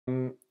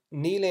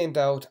Níl éon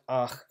doubt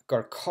ach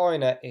gur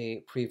cáine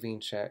é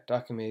príomhhínse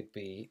documéid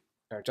bí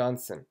ar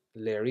Johnson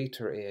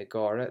léirítear é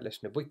gáire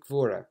leis na buic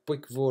mhóra.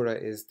 Buic mhóra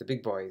is the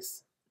big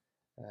boys,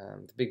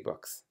 the big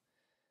bucks.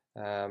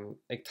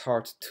 Ag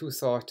tart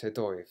túsáte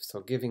dóibh,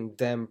 so giving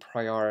them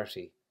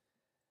priority.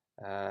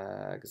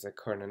 Agus ag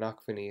chur na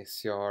nachmhainní is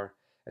seár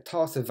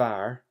atá sa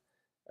bhar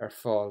ar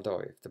fáil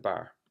dóibh, the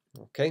bar.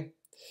 Okay?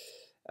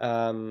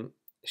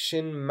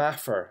 Sin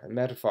maffer, a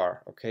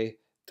metaphor, okay,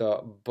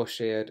 the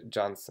Bushéad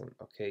Johnson.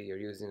 Okay, you're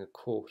using a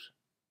quote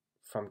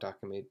from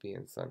document B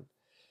and son.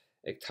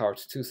 Ag tart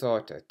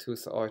túsáte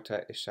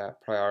is a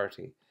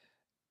priority.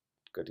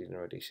 Good evening,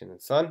 Roddy sin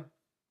and son.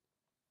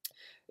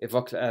 I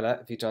bhacla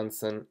eile, bhí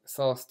Johnson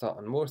sásta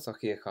an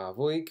mórsachíocha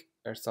bhuaig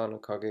ar son an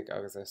cogaigh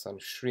agus ar son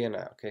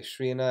sríanna. Okay,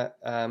 sríanna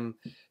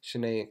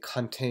sin é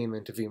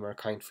containment a bhí mar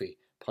caint faoi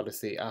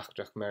policy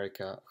achtrach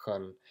America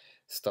chun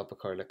stop a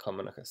chuir le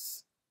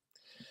cumanachas.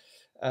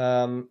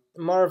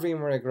 Mar bhí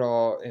mar ag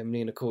rá im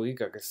mbliana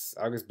cúig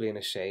agus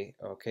bliana sé,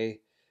 okay?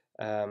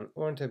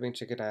 Uaireanta bhíonn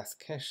si go as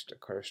ceist a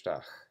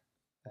chuiristeach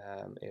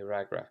I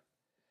ragra.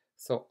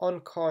 So an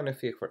cána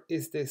fíochmhar,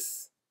 is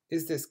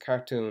this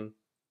cartoon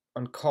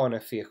an cána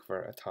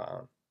fíochmhar atá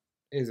an?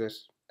 Is it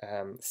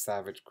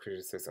savage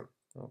criticism?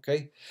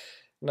 Okay?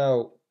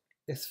 Now,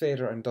 is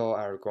féidir an dá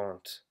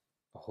arrogant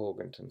a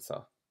thógant an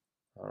sa.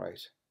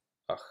 Alright.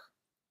 Ach,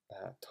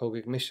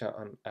 tógigh mise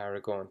an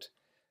arrogant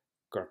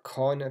gur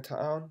cáine atá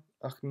an,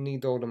 ach ní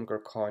dólam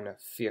gur cáine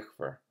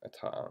fíochmhar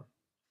atá an.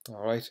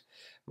 Alright?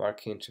 Mar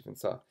cínse an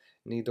sa.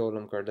 Ní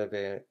dólam gur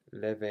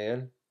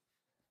levéil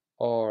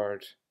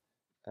ord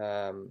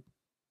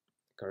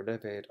gur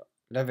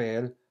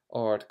levéil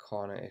ord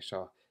cáine é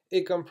seo.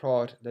 Ig an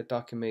prád le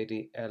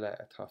documéidí eile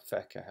atá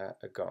feicithe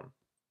a gom.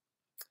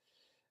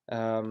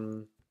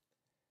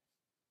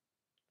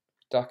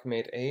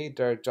 Document A,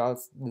 der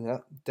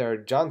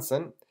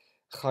Johnson,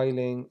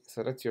 chailing,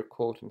 so that's your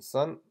quote and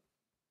son,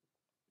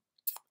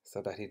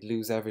 so that he'd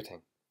lose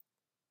everything.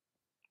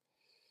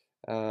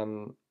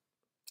 Tashbon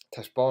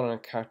an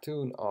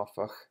cartoon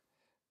áfach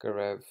go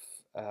raibh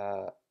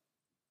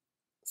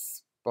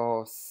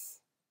spás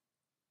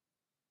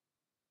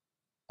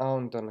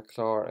ann donna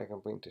clár ag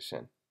an buinte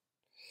sin.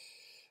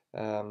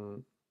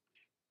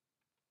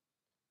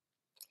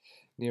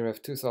 Ní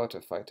raibh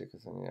túsáte feite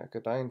agus go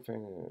dain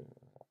féin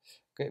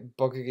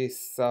bugigí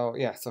so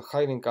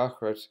chailing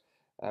gachrad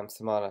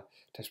samala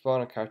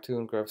tashbon an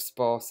cartoon go raibh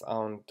spás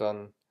ann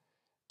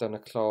donna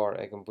clár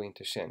ag an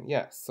buinte sin.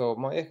 Yeah, so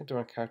má éiceantar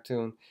an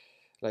cartoon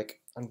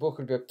like an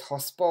buchel beag tá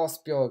spás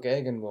beag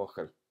ag an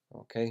buchel,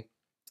 okay?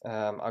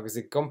 Agus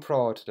I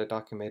gcompráid le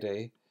document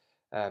é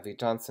bhí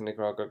Johnson ag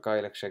rá gur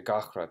gaileach sé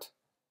gachrad.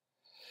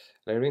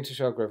 Le rianta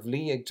seo gur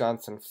bhlí ag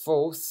Johnson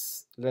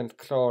fós le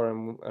clár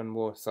an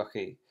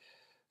mórsachí.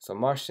 So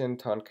mar sin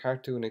tá an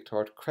cartoon ag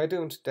tart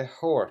creidúnt de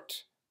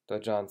chóirt do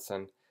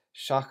Johnson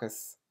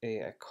seachas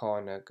é a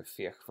cáine go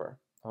fíochmhar.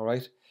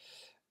 Alright?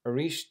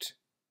 Aríist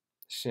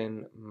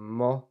sin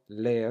mo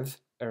léamh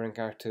ar an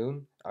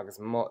cartoon agus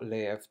mo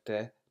léamh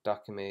de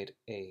document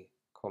A,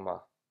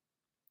 comma.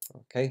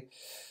 Okay?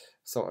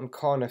 So an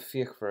cáine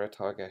fíochmhar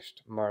atá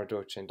gceist mar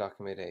dúirt sin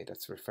document A,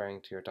 that's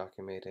referring to your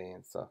document A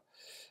and so.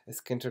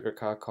 Is cinnte gur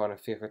cáine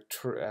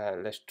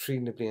fíochmhar leis trí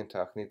na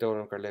bliantach ní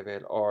dólam gur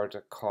levéil ord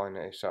a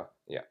cáine é seo.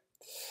 Yeah.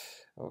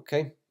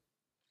 Okay?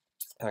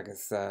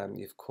 Agus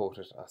you've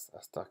quoted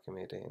as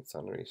document A and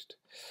son aríist.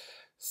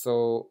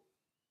 So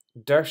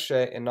der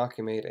sé in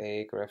document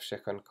A go raibh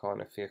sé chun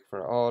cáine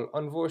fíochmhar all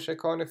an bhuair sé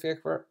cáine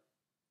fíochmhar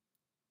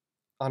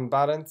on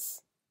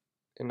balance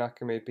in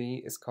document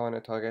B is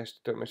cáine atá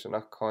gceist dúirt me sin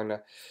nach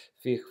cáine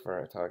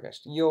fíochmhar atá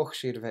gceist. Joch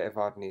siad a bheith I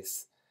bhfad níos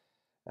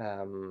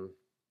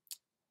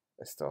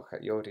is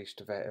tócha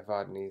jódíist a bheith I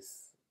bhfad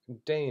níos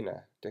déine.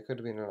 There could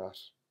have been a lot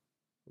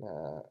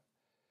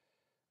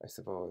I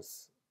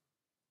suppose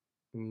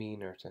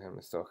meaner to him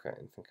is tócha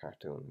in the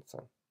cartoon and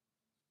so.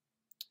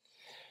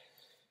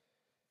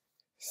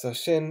 So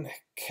sin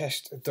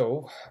ceist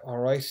dó,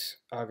 alright,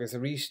 agus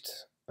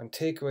aríist an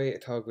takeaway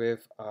atá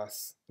goibh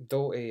as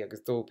dó A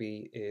agus dó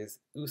B is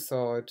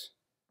úsáid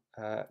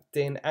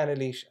den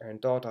analís ar an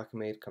dá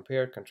document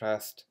compare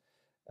contrast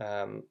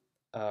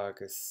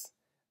agus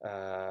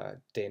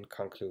den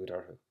conclude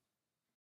orthu.